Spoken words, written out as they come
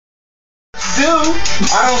do.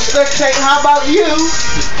 I don't spectate. How about you?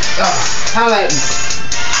 Holla at me.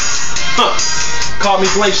 Huh. Call me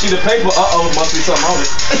blank sheet of paper. Must be something on it.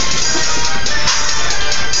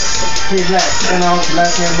 Hey, black. And all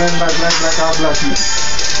black and men by black, I'll black you.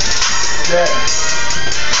 Yeah.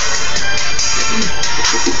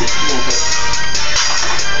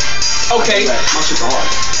 Okay. My shit's hard.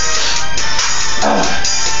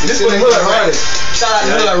 This was hood rap. Shout out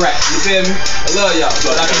to hood rap. You feel me? I love y'all.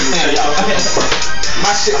 I can't stand y'all.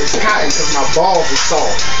 My shit is cotton because my balls are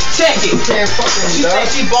soft. Check it. She think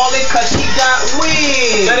she ballin' cause she got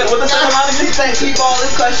weed. What the fuck out of you? She think she ballin'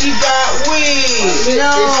 cause she got weed. No.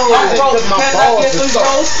 Can I get some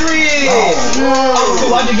groceries? Oh,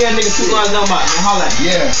 cool. I just get a nigga 2 lines down by. Man, holla at me.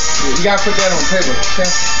 Yeah. You gotta put that on paper. Can't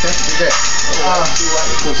do that.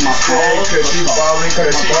 Cause my balls. Cause she ballin'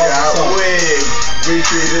 cause she got weed. We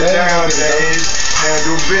treat it nowadays.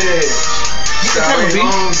 Handle big. Sorry,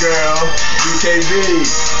 homegirl. UKB.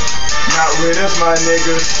 Not with us, my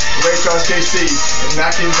niggas. Ray Charles KC. And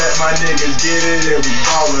I can let my niggas get it and we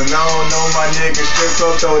ballin'. I don't know my niggas. Strip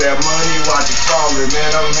up, throw that money, watch it fallin'.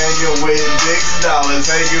 Man, I'm hanging with big dollars.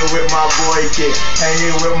 Hanging with my boy Kid.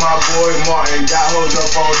 Hanging with my boy Martin. Got hoes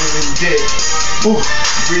up on his dick. Ooh.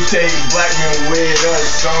 We take black men with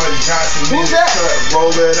us. Son Johnson in the cut. Roll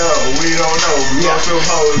it up. We don't know. We also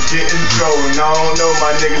hoes getting thrown. I don't know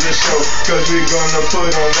my niggas a show. Cause we gonna put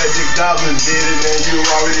on Magic Dollars. Did it and you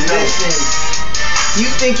already know. You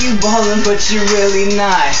think you ballin', but you really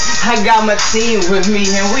not. I got my team with me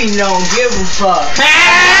and we don't give a fuck.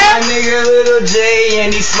 My nigga Little J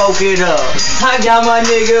and he smoke it up. I got my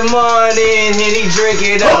nigga Martin and he drink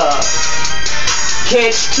it up.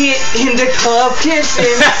 Catch Kit in the club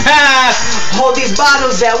kissing. Hold these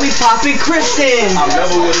bottles that we poppin' Kristen.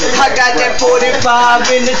 I got that 45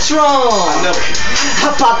 in the trunk.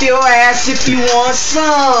 I'll pop your ass if you want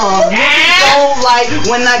some. Niggas don't like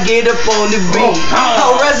when I get up on the beat.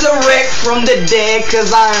 I'll resurrect from the dead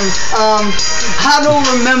cause I don't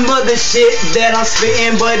remember the shit that I'm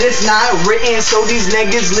spittin', but it's not written, so these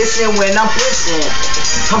niggas listen when I'm pissing.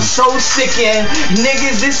 I'm so sickin',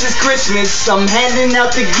 niggas, this is Christmas. I'm handing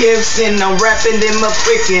out the gifts and I'm rapping them a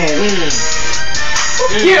frickin'.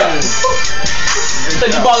 Yeah. Said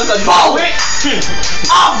you ballin' cause you ball it.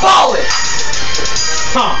 I'm ballin'.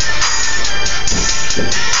 Huh.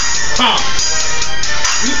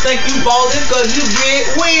 You think you ballin' cause you get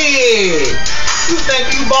weed. You think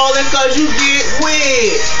you ballin' cause you get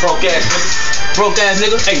weed. Broke ass nigga. Broke ass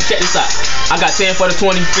nigga. Hey, check this out. I got 10 for the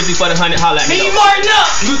 20, 50 for the 100. Holla at me. Beam Martin up.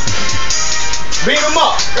 Beam him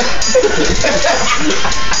up.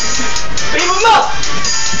 Beam him up.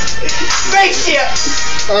 Spaceship.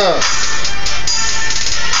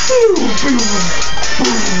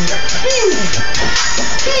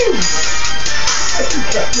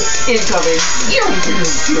 Incoming.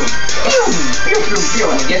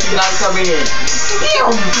 Guess you're not coming in.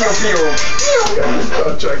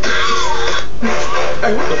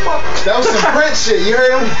 Hey, what the fuck? That was some French shit, you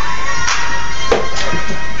heard him?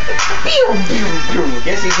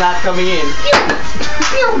 Guess he's not coming in.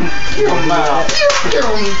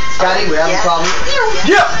 Scotty, we have a problem.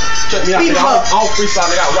 Yeah! Check me out, nigga. I don't freestyle,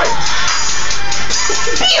 nigga. I write.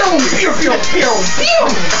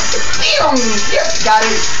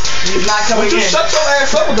 Scotty, he's not coming in. Shut your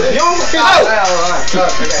ass up with the bill. He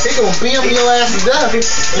gonna beam your ass to death.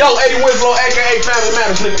 Yo, Eddie Winslow, aka Family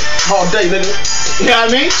Matters, nigga. All day, nigga. You know what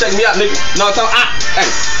I mean? Check me out, nigga. No, I'm talking. Hey,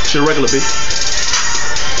 shit regular, bitch.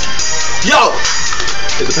 Yo!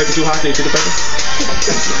 Is the paper too hot? Can you take the paper?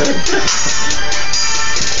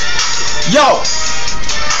 Yo!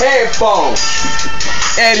 Headphones.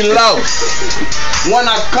 Eddie Low. When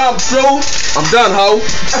I come through, I'm done, ho.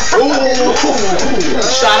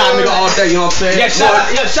 Shout out, nigga, all day, you know what I'm saying? Yeah, shout out.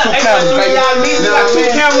 Yeah, shout out. Hey, you know what I mean? We got 2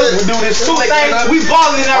 cameras. We do this 2 things. We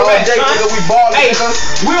ballin' in that rap, son. We ballin', nigga.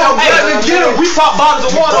 We on Black and Get 'em. We pop bottles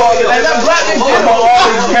of water on here. Like that Black and Get 'em. I'm on all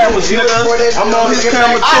these cameras, nigga. I'm on his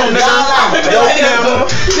camera too, nigga. Yo camera.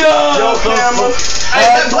 Yo camera.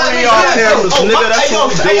 All 3 of y'all cameras, nigga. That's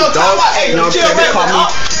what we do, dog. You know what I'm saying? They call me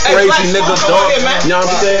crazy nigga, dog. You know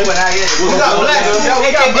what I'm saying?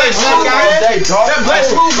 We got Black. We got Black Smooth, man. That Black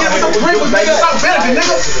Smooth give us a Pringles, nigga. Stop better,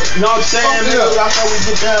 nigga. You know what I'm saying, nigga? That's how we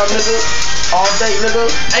get down, nigga. All day, nigga.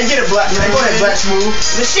 Hey, get it, Black man. Go ahead, Black Smooth.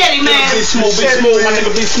 Machete, man. Be smooth, my nigga.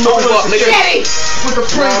 Be smooth up, nigga. Machete. With the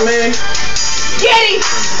Pringles, man. Get it.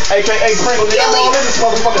 AKA Pringles, nigga. I'm all in this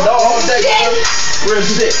motherfucking dog all day, nigga. Real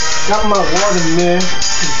shit. Got my water, man.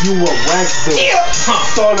 You a wax bill.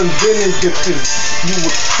 Saw them vinegar is you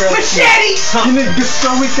were crazy. Machete. You niggas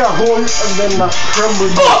so we got home and then I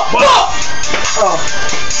crumbled.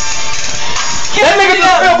 That nigga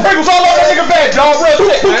just spilled Pringles all over that nigga back. head, dog. Real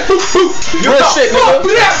shit, man. Real shit, nigga.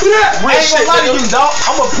 I ain't gonna lie to you, dog.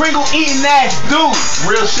 I'm a Pringle eating ass dude.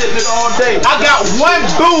 Real shit, nigga, all day. I got one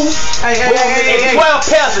boot and 12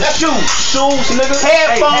 pairs of shoes. Shoes, nigga.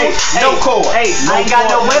 Headphones, no cord. I ain't got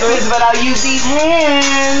no weapons, but I'll use these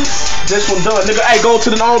hands. This one done, nigga. Hey, go to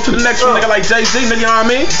the next one, nigga, like Jay-Z, nigga, you know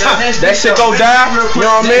what I mean? That shit go down, you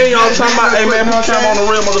know what I mean? You know what I'm talking about? Hey, man, put time on the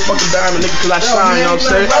real motherfucking diamond, nigga, cause I shine, you know what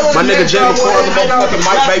I'm saying? My nigga Jay McCord, the motherfucking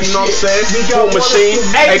Mike, baby, you know what I'm saying? Full machine,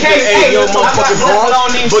 a.k.a. Young motherfucking Bronx,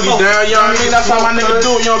 Boogie Down, you know what I mean? That's how my nigga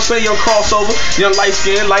do it, you know what I'm saying? Young crossover, young light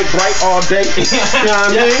skin, light bright all day, you know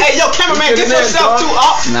what I mean? Hey, yo, cameraman, get yourself too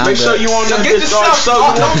up. Make sure you on that Get bitch, yourself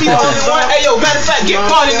dog. up. Don't be the only one. Hey, yo, matter of fact, get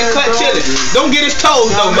caught in the cut chilling. Don't get his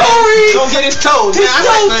toes, though, man. Don't get his toes, man. His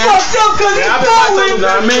toes fucked up because he's going. You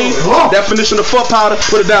know what I mean? Definition of foot powder,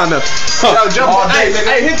 put it down there. Yo, jump on day, nigga.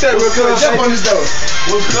 Hey, hit that real quick. Jump on this door.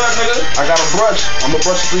 What's good, nigga? I got a brush. I'm gonna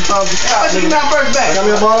brush 3 times a shot, Let's get nigga. my brush back. Got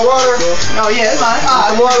me a bottle of water. Oh, yeah, it's fine.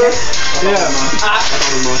 Water. Yeah.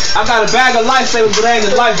 I got a bag of lifesavers, but I ain't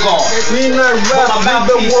a lifeguard. We not But my rap,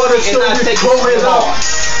 we mouthpiece the water, and so I we take throw it it hard. up.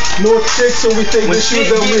 No chicks, so we take When the shoes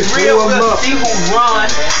shit and we get real, throw them we'll up. see who run.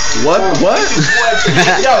 What?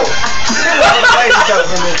 Yo. Hey,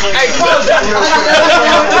 pause that.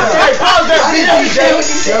 Hey, pause that beat, DJ.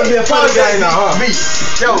 Gotta be a funny guy now, huh?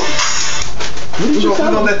 Yo. We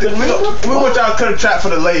gonna let them. We want y'all to cut a track for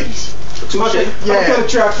the ladies. Yeah. Cut a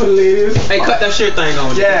track for the ladies. Hey, cut that shit thing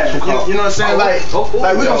on. Yeah. You know what I'm saying? Like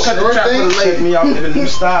we gonna cut the track for the ladies. Me out in the new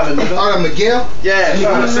style, nigga. All right, Miguel. Yeah. You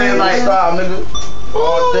know what I'm saying? Like style, nigga.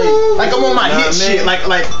 All day. Like I'm on my hit shit. Like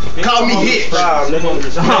call me hit. Style, nigga.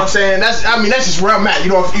 You know what I'm saying? That's just where I'm at.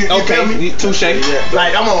 You know, you feel me? Touche.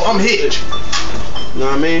 Like I'm hit. You know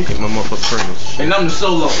what I mean? Take my motherfucking friends. And I'm the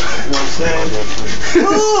solo. You know what I'm saying?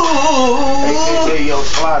 AKA yo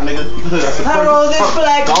slide, nigga. I roll this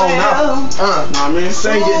black Go on now. well. Know what I mean?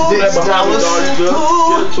 Sing it, dick behind me, dog. You good?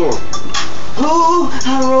 Get it to him. Ooh,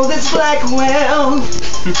 I roll this black well.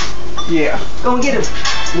 Yeah. Go and get him.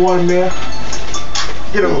 Water man.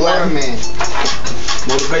 Get him, black man.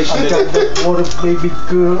 Motivation. I got that water, baby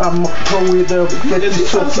girl. I'ma pour it up. Get this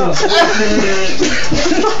truck in.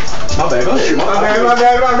 My bad, go ahead. My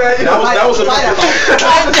bad. You know, That was a mental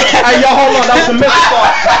thought. Hey, y'all, hold on. That was a mental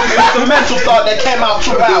thought. It's a mental thought that came out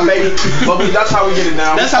too loud, baby. But that's how we get it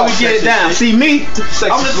down. That's how we get it down. See me?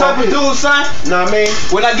 I'm the type of dude, son. Know what I mean?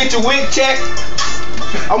 When I get your wig checked,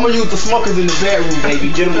 I'm gonna use the smokers in the bedroom, baby.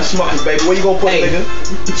 Get them the smokers, baby. Where you gonna put it, nigga?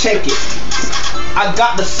 Check it. I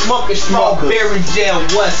got the smoker strawberry jam.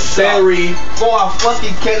 What's up? Berry. Before I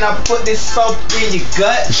fucking can I put this soap in your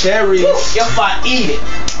gut? Cherry. If I eat it,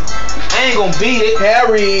 I ain't gonna beat it.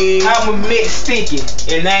 Harry. I'ma mix sticky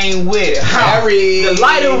and I ain't with it. Harry. The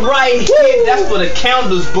lighter right here, that's for the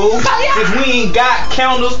candles, boo. If we ain't got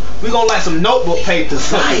candles, we gonna light some notebook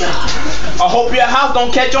papers. I hope your house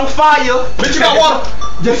don't catch on fire. Bitch, you got water?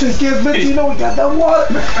 Just in case, bitch, you know we got that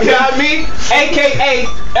water. You know what I mean? AKA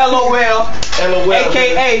LOL.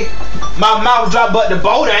 AKA my mouth drop, but the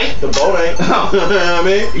boat ain't. The boat ain't. You know what I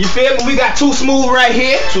mean? You feel me? We got Too Smooth right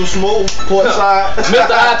here. Too smooth. Port side.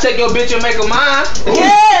 Mr. I'll take your bitch and make her mine.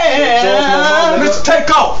 Yeah. Mr.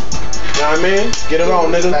 Take Off. You know what I mean? Get it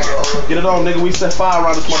on, nigga. Get it on, nigga. We set fire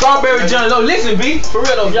around this motherfucker. Strawberry Johnny. No, listen, B. For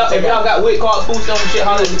real though, if y'all got wig cards, food stamps and shit,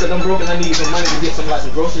 holler because I'm broke and I need some money to get some like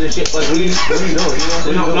some groceries and shit. But what are you doing?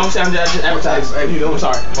 You know what I'm saying? I'm just advertising. Hey, I'm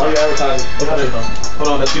sorry. Why are you advertising? Hold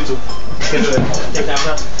on, that's YouTube.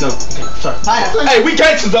 No. Sorry. Hey, we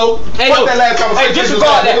gangsters though. Hey, Fuck that last conversation. Hey,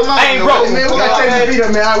 disregard that. I ain't broke. Man, we gotta change the beat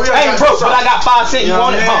up, man. We I ain't broke, but I got 5 cents. You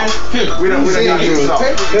want it? We done got you.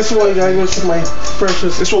 This one, y'all go to my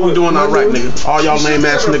precious. This what we doing all right, nigga. All y'all lame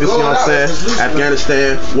ass niggas, you know what I'm saying?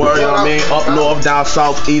 Afghanistan, war, you know what I mean? Up north, down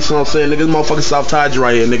south, east, you know what I'm saying? Niggas motherfucking South Tide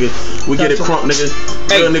right here, nigga. We get it crunk, nigga.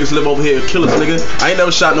 Real niggas live over here, killers, nigga. I ain't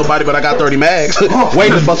never shot nobody, but I got 30 mags.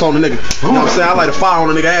 Waiting to bust on the nigga. You know what I'm saying? I light a fire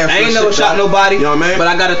on the nigga ass. I ain't never shot nobody, you know what I mean?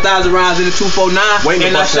 but I got 1,000 rounds in the 249,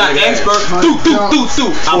 and I shot expert.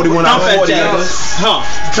 41 out of 40, nigga.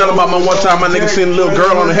 Tell about my one time my nigga seen a little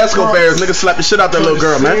girl on the Hesco Bears. Nigga slapped the shit out that little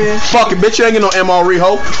girl, man. Fuck it, bitch, you ain't get no MRE,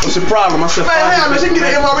 hoe. What's your problem? I said, man, hell, man, she can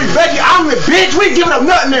get an MRE. Becky, I'm the bitch. We ain't giving up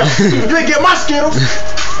nothing now. You didn't get my Skittles.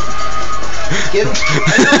 Skittles?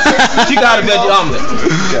 She got a veggie omelet.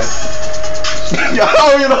 Yo, I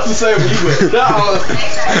don't even know what to say, but you went.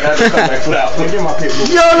 I got to come back for that. Get my pit bull.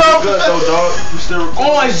 Yo, no. Good though, dog. You still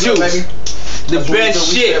Orange juice. The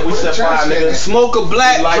best shit. We said 5, nigga. Smoke a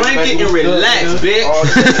black, drink it, and relax, bitch.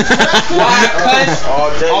 Why cuss?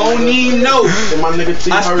 I don't need no.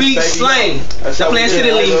 I speak slang. Stop playing shit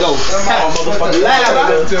in lingo.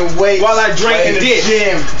 While I drink and dip.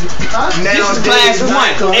 This is class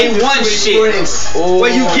 1, A1 shit.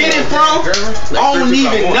 Where you get it from? I don't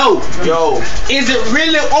even know. Yo, is it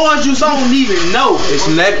really orange juice? I don't even know. it's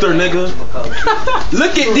nectar, nigga.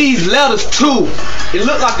 Look at these letters too. It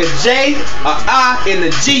look like a J, a I, and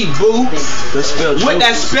a G, boo. What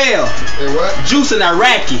that spell? Juice in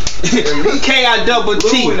Iraqi.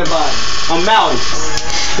 K-I-double-T. I'm out.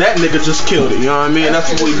 That nigga just killed it, you know what I mean? That's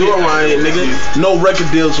what we do around here, nigga. No record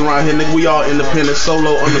deals around here, nigga. We all independent,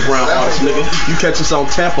 solo, underground artists, nigga. You catch us on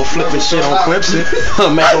Tampa, flipping shit on Clemson.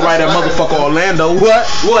 Make it right at motherfucker Orlando. What?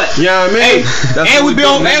 You know what I mean? Hey, and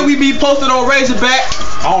we be posted on Razorback.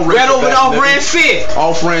 Right over there off Rancid.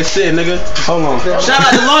 Off Rancid, nigga. Hold on. Shout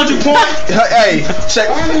out to Laundry Point. Hey, check.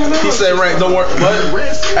 He said, right, don't worry.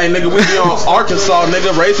 What? Hey, nigga, we be on Arkansas,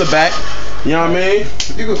 nigga, Razorback. You know what I mean?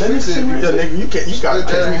 You gotta tell me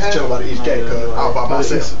to chill about the East Gate, cuz I'm by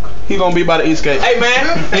myself. He gonna be by the East Gate. Hey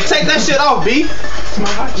man, and take that shit off, B.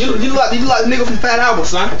 You like the nigga from Fat Albert,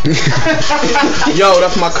 son. Yo,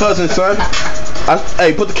 that's my cousin, son.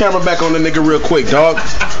 Hey, put the camera back on the nigga real quick, dog.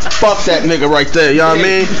 Fuck that nigga right there, you know what I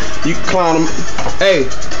mean? You clown him. Hey,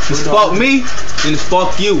 it's fuck me, then it's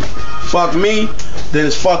fuck you. Fuck me, then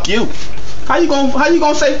it's fuck you. How you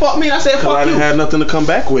gonna say fuck me and I said fuck you? I didn't have nothing to come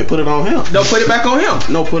back with. Put it on him. Don't put it back on him.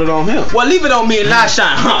 No, put it on him. Well, leave it on me and not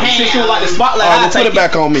shine, huh? Since you like the spotlight, I'll put it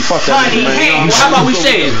back on me. Fuck that nigga, man. Well, how about we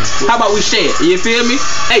share it? How about we share it? You feel me?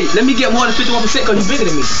 Hey, let me get more than 51% because you bigger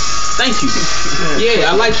than me. Thank you.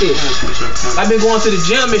 Yeah, I like this. I've been going to the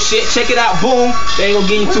gym and shit. Check it out. Boom. They ain't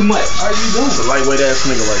gonna give you too much. How you doing? It's a lightweight ass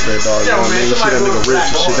nigga right there, dog. You know what I mean? You see that nigga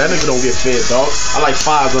rich and shit. That nigga don't get fed, dog. I like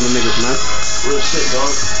 5s on the niggas, man. Real shit,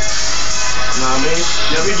 dog. Nah, I mean,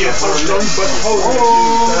 yeah, we get first strong, but hold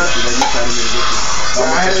on.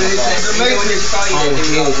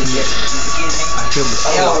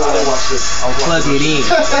 Plug it in.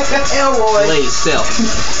 Play itself.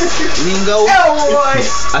 Lingo.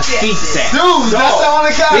 I speak that. Dude, that's the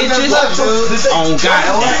only kind bitches on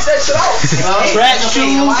God. Track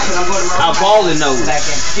shoes. I ball in those.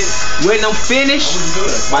 When I'm finished,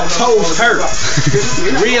 my toes hurt.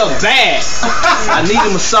 Real bad. I need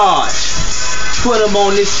a massage. Put them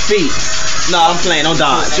on this feet. Nah, I'm playing. Don't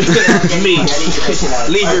dodge. Me.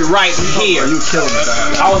 Leave it right here. You killed me.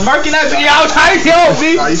 I was murking that video. I was trying to kill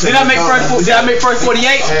me. Did I make first 48?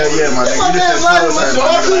 Hell yeah, my nigga. You just said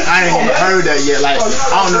like, I ain't even heard that yet. Like,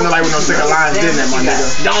 I don't know nobody with no second lines in that, my nigga.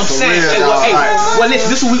 Don't say it. Hey, well, listen,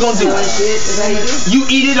 this is what we gonna do. You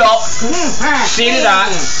eat it up, shit it out,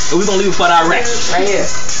 and we gonna leave it for our record. Right here.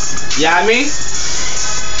 Yeah, I mean?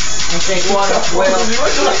 Take water, well.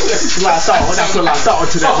 That's a lot of thought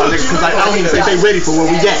to that, my nigga. Cause like, I don't even think they ready for where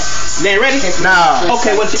we at. They ain't ready? Nah.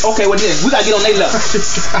 Okay, well then, we gotta get on their level.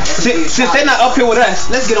 Since they not up here with us,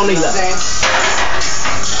 let's get on their level.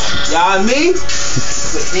 Y'all me?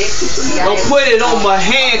 Don't put it on my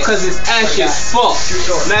hand cause it's ashy as fuck.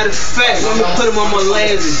 Matter of fact, let me put them on my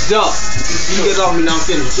legs and duck. You get off me now, I'm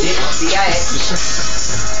finished.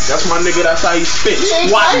 That's my nigga, that's how he spit.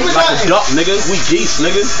 Squat like a duck, nigga. We geese,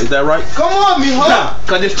 nigga. Is that right? Come on, me, huh? Nah,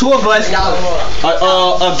 cause there's 2 of us.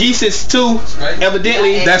 Geese is 2,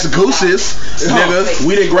 evidently. That's gooses, nigga.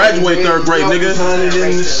 We didn't graduate 3rd grade, nigga.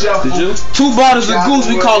 Did you? 2 bottles of goose,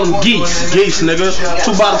 we call them geese. Geese, nigga.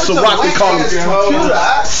 2 bottles of rock, we call them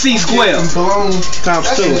C square. Times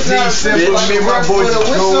 2. Me and my boys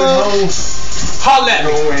going home. Holla at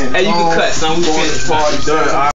me. Hey, you can cut, son. We finished. Party done.